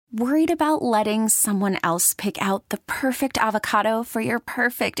Worried about letting someone else pick out the perfect avocado for your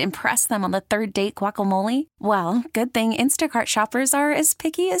perfect impress them on the third date guacamole? Well, good thing Instacart shoppers are as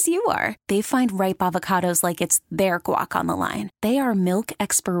picky as you are. They find ripe avocados like it's their guac on the line. They are milk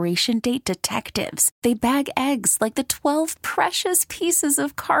expiration date detectives. They bag eggs like the 12 precious pieces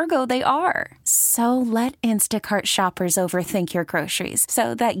of cargo they are. So let Instacart shoppers overthink your groceries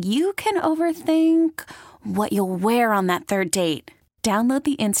so that you can overthink what you'll wear on that third date. Download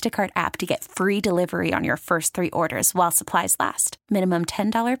the Instacart app to get free delivery on your first 3 orders while supplies last. Minimum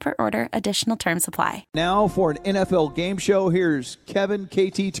 $10 per order. Additional terms apply. Now for an NFL game show, here's Kevin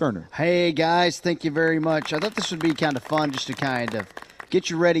KT Turner. Hey, guys. Thank you very much. I thought this would be kind of fun just to kind of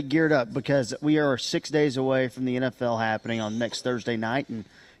get you ready, geared up, because we are 6 days away from the NFL happening on next Thursday night, and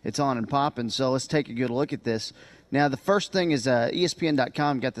it's on and popping. So let's take a good look at this. Now, the first thing is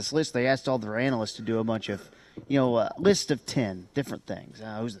ESPN.com got this list. They asked all their analysts to do a bunch of list of 10 different things.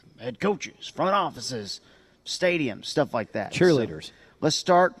 Who's the head coaches, front offices, stadiums, stuff like that. Cheerleaders. So let's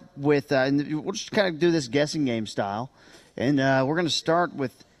start with, and we'll just kind of do this guessing game style. And we're going to start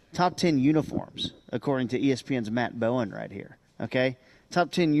with top 10 uniforms, according to ESPN's Matt Bowen right here. Okay?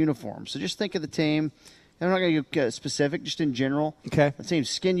 Top 10 uniforms. So just think of the team. I'm not going to get specific, just in general. Okay. The team.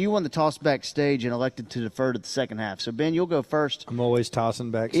 Skin, you won the toss backstage and elected to defer to the second half. So, Ben, you'll go first. I'm always tossing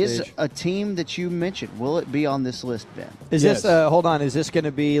backstage. Is a team that you mentioned, will it be on this list, Ben? Is this, hold on, is this going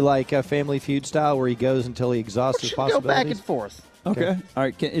to be like a Family Feud style where he goes until he exhausts his possibilities? Go back and forth. Okay. All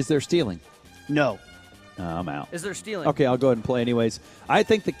right. Is there stealing? No. I'm out. Is there stealing? Okay, I'll go ahead and play anyways. I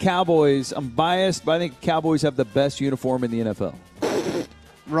think the Cowboys, I'm biased, but I think the Cowboys have the best uniform in the NFL.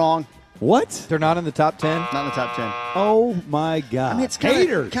 Wrong. What? They're not in the top 10? Not in the top 10. Oh, my God. I mean, it's kind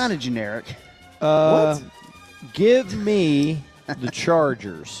of generic. What? Give me the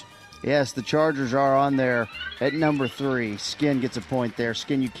Chargers. Yes, the Chargers are on there at number 3. Skin gets a point there.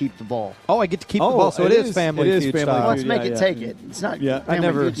 Skin, you keep the ball. Oh, I get to keep the ball, so it is Family Feud style. Well, let's make it take it. It's not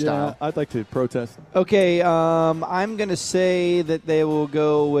Family Feud style. I'd like to protest. Okay, I'm going to say that they will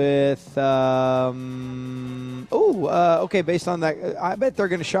go with okay, based on that, I bet they're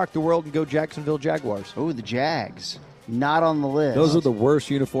going to shock the world and go Jacksonville Jaguars. Oh, the Jags. Not on the list. Those are the worst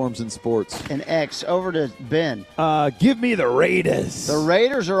uniforms in sports. An X. Over to Ben. Give me the Raiders. The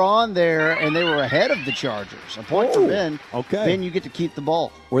Raiders are on there, and they were ahead of the Chargers. A point for Ben. Okay. Ben, you get to keep the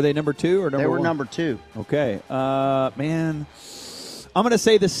ball. Were they number 2 or number 1? They were number 2. Okay. Man, I'm going to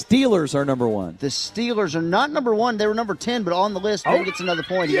say the Steelers are number 1. The Steelers are not number 1. They were number 10, but on the list, Ben gets another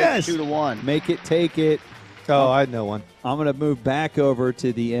point. He gets 2-1. Make it, take it. Oh, I know one. I'm going to move back over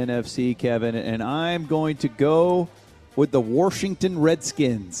to the NFC, Kevin, and I'm going to go with the Washington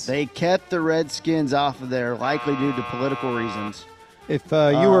Redskins. They kept the Redskins off of there, likely due to political reasons. If you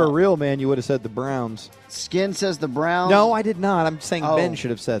were a real man, you would have said the Browns. Skin says the Browns. No, I did not. I'm saying Ben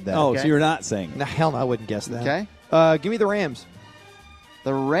should have said that. Oh, Okay. so you're not saying. No, hell no, I wouldn't guess that. Okay. Give me the Rams.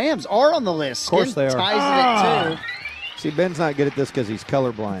 The Rams are on the list. Of course Skin they are. ties it at 2. See, Ben's not good at this because he's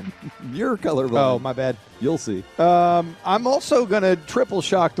colorblind. You're colorblind. Oh, my bad. You'll see. I'm also going to triple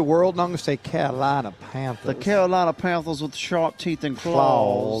shock the world, and I'm going to say Carolina Panthers. The Carolina Panthers with sharp teeth and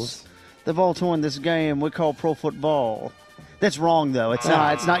claws. They've all torn this game we call pro football. That's wrong, though. It's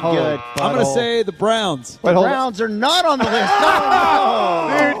not. It's not good. I'm going to say the Browns. The Browns are not on the list.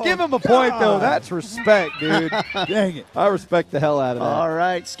 No. Dude, give him a point, though. That's respect, dude. Dang it. I respect the hell out of that. All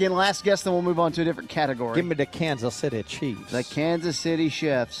right, Skin, last guess, then we'll move on to a different category. Give me the Kansas City Chiefs. The Kansas City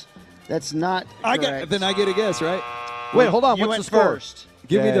Chiefs. That's not correct. Then I get a guess, right? Wait, hold on. You What's went the score? first.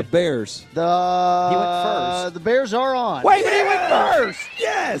 Give me Okay. the Bears. He went first. The Bears are on. Wait, but he went first.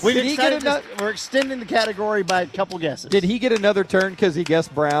 Yes. We're extending the category by a couple guesses. Did he get another turn because he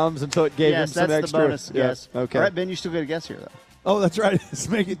guessed Browns, and so it gave him Yes, some that's extra? the bonus. Yeah. Yes. Okay. All right, Ben, you still get a guess here, though. Oh, that's right. Let's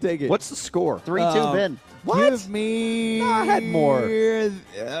make it, take it. What's the score? 3-2, Ben. What? Give me. No, I had more.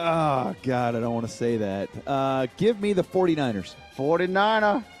 Oh, God, I don't want to say that. Give me the 49ers.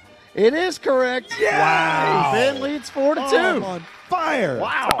 49er. It is correct. Wow. Ben leads 4-2. I'm on fire.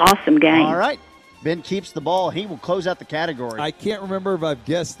 Wow. Awesome game. All right. Ben keeps the ball. He will close out the category. I can't remember if I've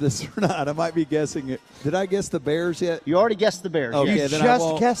guessed this or not. I might be guessing it. Did I guess the Bears yet? You already guessed the Bears. Okay, yes. then just I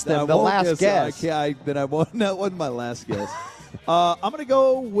won't, guessed them, then I the won't last guess. Then I won't. That wasn't my last guess. I'm going to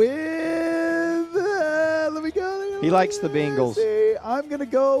go with. Let me go. He likes the Bengals. I'm going to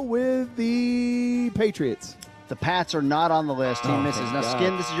go with the Patriots. The Pats are not on the list. He misses. Now,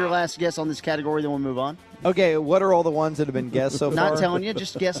 Skin, this is your last guess on this category, then we'll move on. Okay, what are all the ones that have been guessed so far? Not telling you,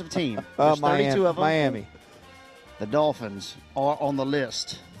 just guess of team. There's 32 of them. Miami. The Dolphins are on the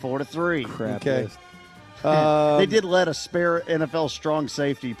list. 4-3. Crap. Okay. list. They did let a spare NFL strong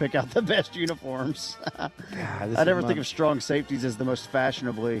safety pick out the best uniforms. I never think of strong safeties as the most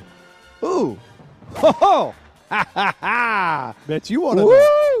fashionably. Ooh. Oh! Ha ha ha! Bet you want to.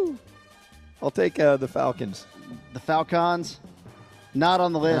 Woo! I'll take the Falcons. The Falcons, not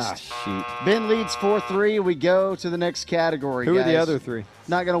on the list. Shoot. Ben leads 4-3. We go to the next category. Who guys. are the other three?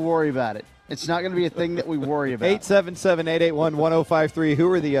 Not going to worry about it. It's not going to be a thing that we worry about. 877-881-1053.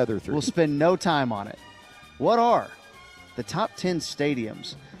 Who are the other three? We'll spend no time on it. What are the top 10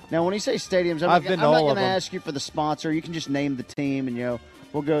 stadiums? Now, when you say stadiums, I'm not going to ask you for the sponsor. You can just name the team, and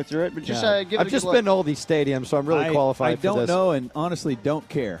we'll go through it. But just give it I've just been to all these stadiums, so I'm really qualified for this. I don't know and honestly don't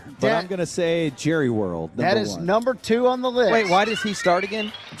care. But I'm going to say Jerry World. That is number 2 on the list. Wait, why does he start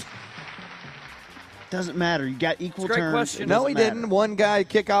again? Doesn't matter. You got equal turns. Question. No, he didn't. One guy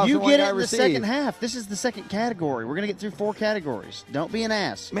kick off and one guy You get it in receive. the second half. This is the second category. We're going to get through 4 categories. Don't be an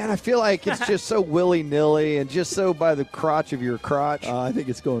ass. Man, I feel like it's just so willy-nilly and just so by the crotch of your crotch. I think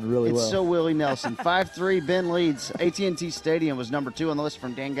it's going really well. It's so Willie Nelson. 5-3, Ben leads. AT&T Stadium was number 2 on the list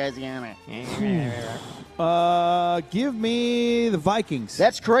from Dan Gaziano. Give me the Vikings.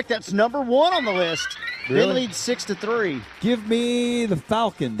 That's correct. That's number 1 on the list. Really? Ben leads 6-3. Give me the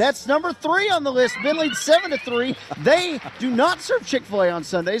Falcons. That's number 3 on the list. Ben leads 7-3. They do not serve Chick-fil-A on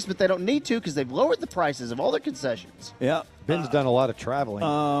Sundays, but they don't need to because they've lowered the prices of all their concessions. Yep. Ben's done a lot of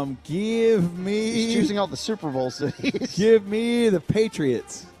traveling. Give me. He's choosing all the Super Bowl cities. Give me the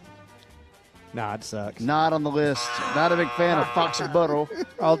Patriots. Nah, it sucks. Not on the list. Not a big fan of Foxborough.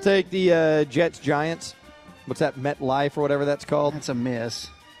 I'll take the Jets Giants. What's that, MetLife or whatever that's called? That's a miss.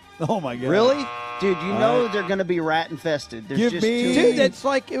 Oh, my God. Really? Dude, you know they're going to be rat-infested. There's Give just me- too Dude, many. that's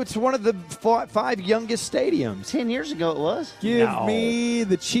like it's one of the 5 youngest stadiums. 10 years ago it was. Give No. me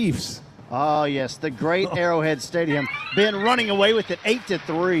the Chiefs. Oh, yes, the great Arrowhead Stadium. Ben running away with it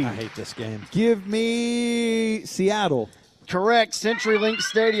 8-3. I hate this game. Give me Seattle. Correct. CenturyLink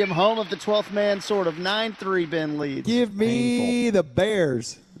Stadium, home of the 12th man, sort of. 9-3, Ben leads. Give me the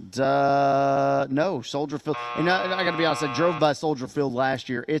Bears. No, Soldier Field. And I got to be honest, I drove by Soldier Field last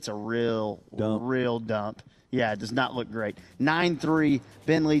year. It's a real dump. Yeah, it does not look great. 9-3,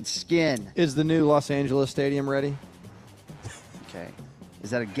 Ben leads. Skin. Is the new Los Angeles Stadium ready? Okay.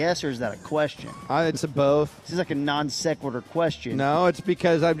 Is that a guess or is that a question? It's a both. This is like a non sequitur question. No, it's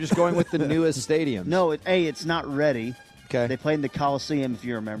because I'm just going with the newest stadium. No, it's not ready. Okay. They played in the Coliseum, if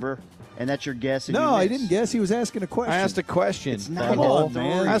you remember. And that's your guess. And No, you I missed. didn't guess. He was asking a question. I asked a question. It's Come 9-3. on,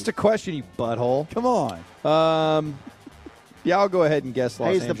 man. I asked a question, you butthole. Come on. Yeah, I'll go ahead and guess Los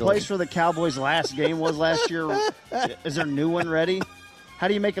Hey, is Angeles. the place where the Cowboys' last game was last year, is there a new one ready? How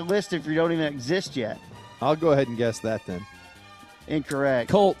do you make a list if you don't even exist yet? I'll go ahead and guess that then. Incorrect.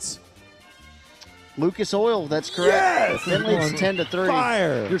 Colts. Lucas Oil, that's correct. Ben leads 10-3.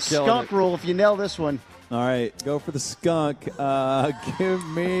 Fire. Your Killing skunk it. rule if you nail this one. All right, go for the skunk. Give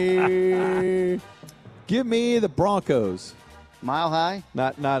me the Broncos. Mile High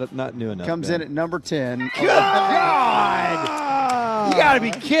Not new enough. comes in at number 10. God! You got to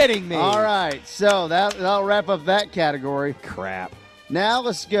be kidding me. All right, so that'll wrap up that category. Crap. Now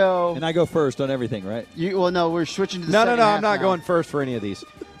let's go. And I go first on everything, right? No, we're switching to the No, second half I'm not now. going first for any of these.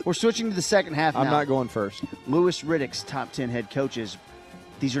 We're switching to the second half I'm now. not going first. Lewis Riddick's top 10 head coaches.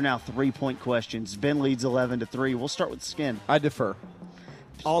 These are now 3-point questions. Ben leads 11-3. We'll start with Skin. I defer.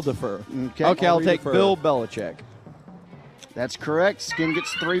 I'll defer. Okay, I'll take defer. Bill Belichick. That's correct. Skin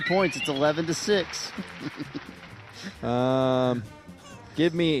gets 3 points. It's 11-6. I'll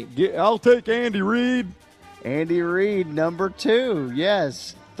take Andy Reid. Andy Reid, number 2.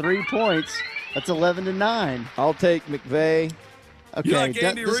 Yes, 3 points. That's 11-9. I'll take McVay. Okay,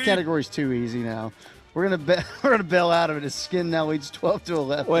 this category's too easy now. We're gonna bail out of it. His Skin now leads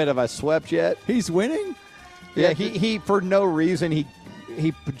 12-11. Wait, have I swept yet? He's winning? Yeah, he for no reason he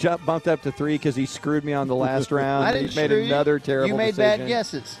bumped up to 3 because he screwed me on the last round. I didn't He made screw you. another terrible You made decision. bad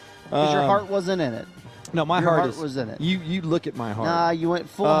guesses because your heart wasn't in it. No, my Your heart heart was in it. You look at my heart. Nah, you went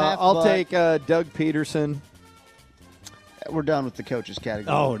full half. I'll butt. take Doug Peterson. We're done with the coaches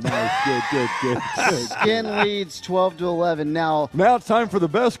category. Oh, nice. Good. Skin leads 12-11. Now, Now it's time for the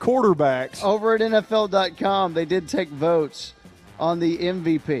best quarterbacks. over at NFL.com, they did take votes on the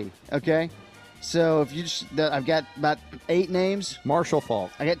MVP. Okay, so if you I've got about 8 names. Marshall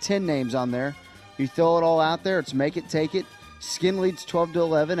Faulk. I got 10 names on there. You throw it all out there. It's make it, take it. Skin leads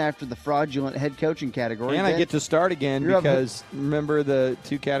 12-11 after the fraudulent head coaching category. And I Ben, get to start again You're up. because remember the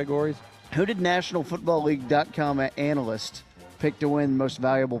 2 categories? who did NationalFootballLeague.com analyst pick to win most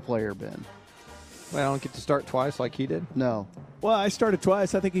valuable player, Ben? Well, I don't get to start twice like he did. No. Well, I started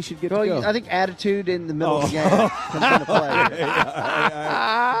twice. I think he should get Well, to go. I think attitude in the middle of the game comes into play.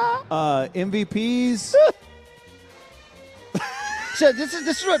 MVPs, So this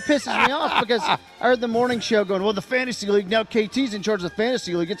is what pisses me off because I heard the morning show going, well, the fantasy league, now KT's in charge of the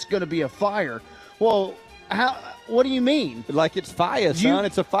fantasy league. It's going to be a fire. Well, what do you mean? Like it's fire, son.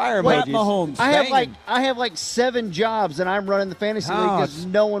 It's a fire Pat emoji. Mahomes. I have like 7 jobs and I'm running the fantasy league because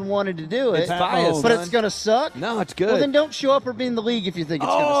no one wanted to do it. It's fire, but son. it's going to suck? No, it's good. Well, then don't show up or be in the league if you think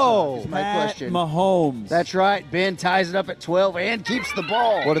it's going to suck. Is my Pat question. Mahomes. That's right. Ben ties it up at 12 and keeps the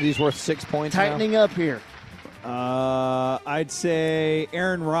ball. What are these worth 6 points now? Tightening up here. I'd say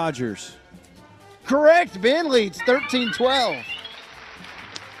Aaron Rodgers. Correct. Ben leads 13-12.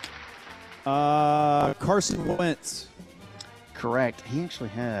 Carson Wentz. Correct. He actually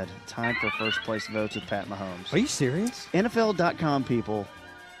had time for first place votes with Pat Mahomes. Are you serious? NFL.com people,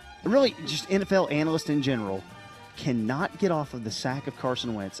 really just NFL analysts in general, cannot get off of the sack of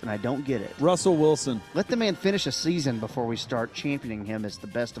Carson Wentz, and I don't get it. Russell Wilson. Let the man finish a season before we start championing him as the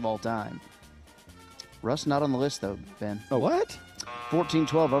best of all time. Russ not on the list, though, Ben. Oh, what?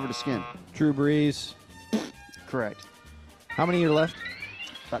 14-12 over to Skin. Drew Brees. Correct. How many are left?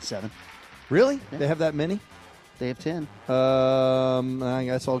 About 7. Really? Yeah. They have that many? They have 10. I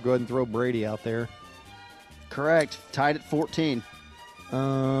guess I'll go ahead and throw Brady out there. Correct. Tied at 14.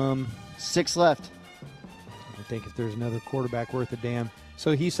 6 left. I think if there's another quarterback worth a damn.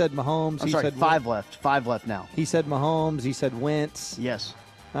 So he said Mahomes. I'm he sorry, said 5 left. 5 left now. He said Mahomes. He said Wentz. Yes.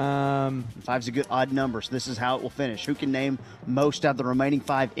 5's a good odd number, so this is how it will finish. Who can name most out of the remaining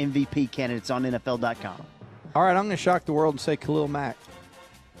 5 MVP candidates on NFL.com? All right, I'm going to shock the world and say Khalil Mack.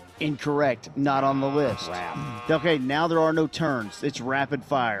 Incorrect. Not on the list. Crap. Okay, now there are no turns. It's rapid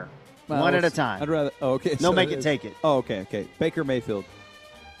fire. Well, One at a time. I'd rather. Oh, okay. No, so make it take it. Oh, okay. Baker Mayfield.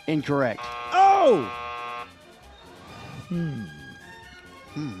 Incorrect. Oh!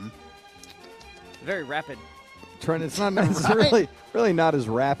 Very rapid. It's not. It's really not as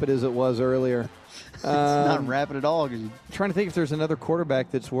rapid as it was earlier. It's not rapid at all. Trying to think if there's another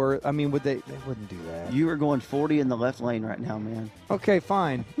quarterback that's worth. I mean, would they? They wouldn't do that. You are going 40 in the left lane right now, man. Okay,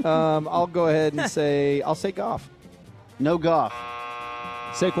 fine. I'll go ahead and say Goff. No Goff.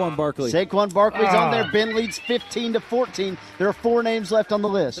 Saquon Barkley. Saquon Barkley's on there. Ben leads 15-14. There are 4 names left on the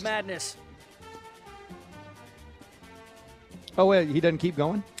list. The madness. Oh wait, he doesn't keep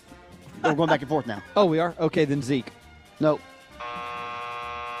going. We're going back and forth now. Oh, we are. Okay, then Zeke. Nope.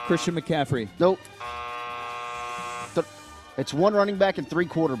 Christian McCaffrey. Nope. It's 1 running back and 3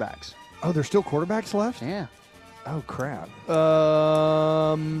 quarterbacks. Oh, there's still quarterbacks left? Yeah. Oh, crap.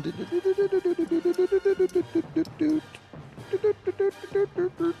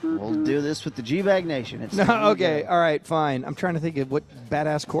 We'll do this with the G-Bag Nation. It's No, time to okay, go. all right, fine. I'm trying to think of what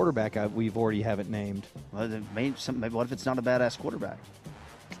badass quarterback we've already haven't named. Well, then maybe what if it's not a badass quarterback?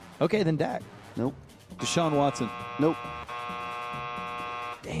 Okay, then Dak. Nope. Deshaun Watson. Nope.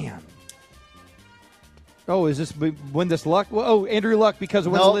 Damn. Oh, is this when this Luck? Oh, Andrew Luck because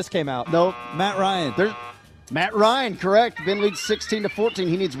of when the Nope. list came out. Nope. Matt Ryan. Matt Ryan, correct. Ben leads 16-14.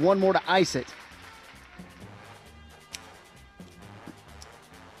 He needs 1 more to ice it.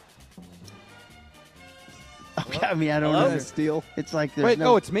 Okay, I mean, I don't know. Steal. It's like there's Wait,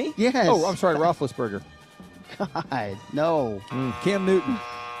 no. it's me? Yes. Oh, I'm sorry, Roethlisberger. God, no. Cam Newton.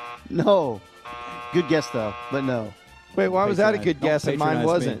 No. Good guess, though, but no. Wait, why was that a good Don't guess and mine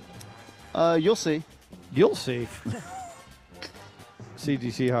patronize wasn't? You'll see. You'll see. Do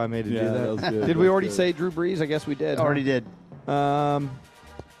you see how I made it do that? that was good. Did we already say Drew Brees? I guess we did. Already did.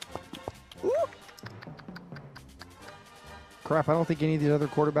 Crap, I don't think any of these other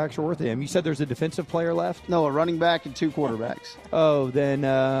quarterbacks are worth it. You said there's a defensive player left? No, a running back and 2 quarterbacks. Oh, then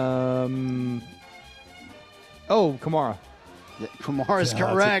Kamara. Kamara's Yeah, that's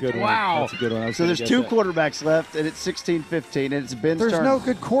a correct. good one. Wow. That's a good one. I was So gonna there's guess 2 that. quarterbacks left, and it's 16-15, and it's Ben's There's turn. no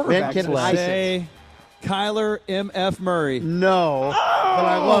good Ben quarterbacks can left. ice it. Say Kyler M.F. Murray. No, but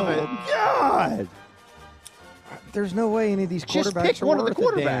I love it. God. There's no way any of these Just quarterbacks pick are one of the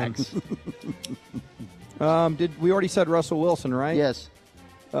worth a damn. quarterbacks. Did we already said Russell Wilson, right? Yes.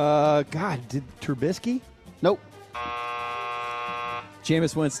 God, did Trubisky? Nope.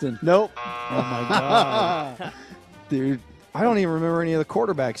 Jameis Winston. Nope. Oh my God. Dude, I don't even remember any of the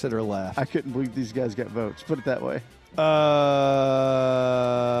quarterbacks that are left. I couldn't believe these guys got votes. Put it that way.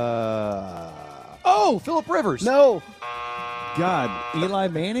 Phillip Rivers. No. God. Eli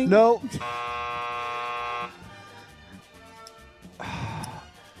Manning? No.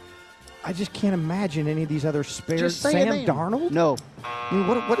 I just can't imagine any of these other spares. Just say a Sam name. Darnold? No. I mean,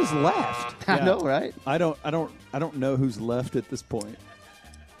 what is left? I Yeah. know, right? I don't know who's left at this point.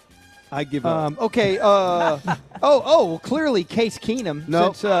 I give up. Okay. Well, clearly Case Keenum.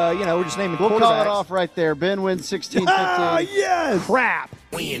 Nope. Since we're just naming We'll quarterbacks. call it off right there. Ben wins 16-15. yes! Crap.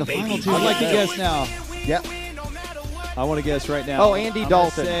 The final 2 I'd like to games. guess now. Yep. I want to guess right now. Oh, Andy I'm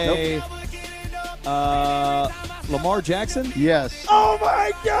Dalton. Say, Lamar Jackson? Yes. Oh,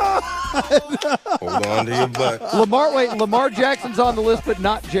 my God! Hold on to your butt. Lamar Jackson's on the list, but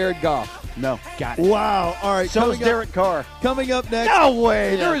not Jared Goff. No. Got it. Wow. All right. So is Derek Carr. Coming up next. No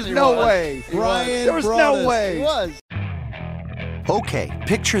way. There Yes, is he no was. way. Brian There was brought no us- way. He was. Okay,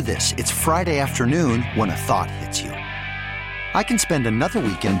 picture this. It's Friday afternoon when a thought hits you. I can spend another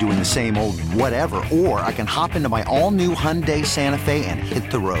weekend doing the same old whatever, or I can hop into my all-new Hyundai Santa Fe and hit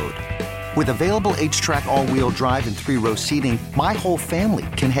the road. With available H-Track all-wheel drive and 3-row seating, my whole family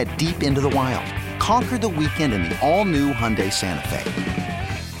can head deep into the wild. Conquer the weekend in the all-new Hyundai Santa Fe.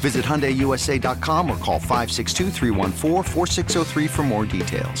 Visit HyundaiUSA.com or call 562-314-4603 for more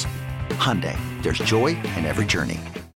details. Hyundai, there's joy in every journey.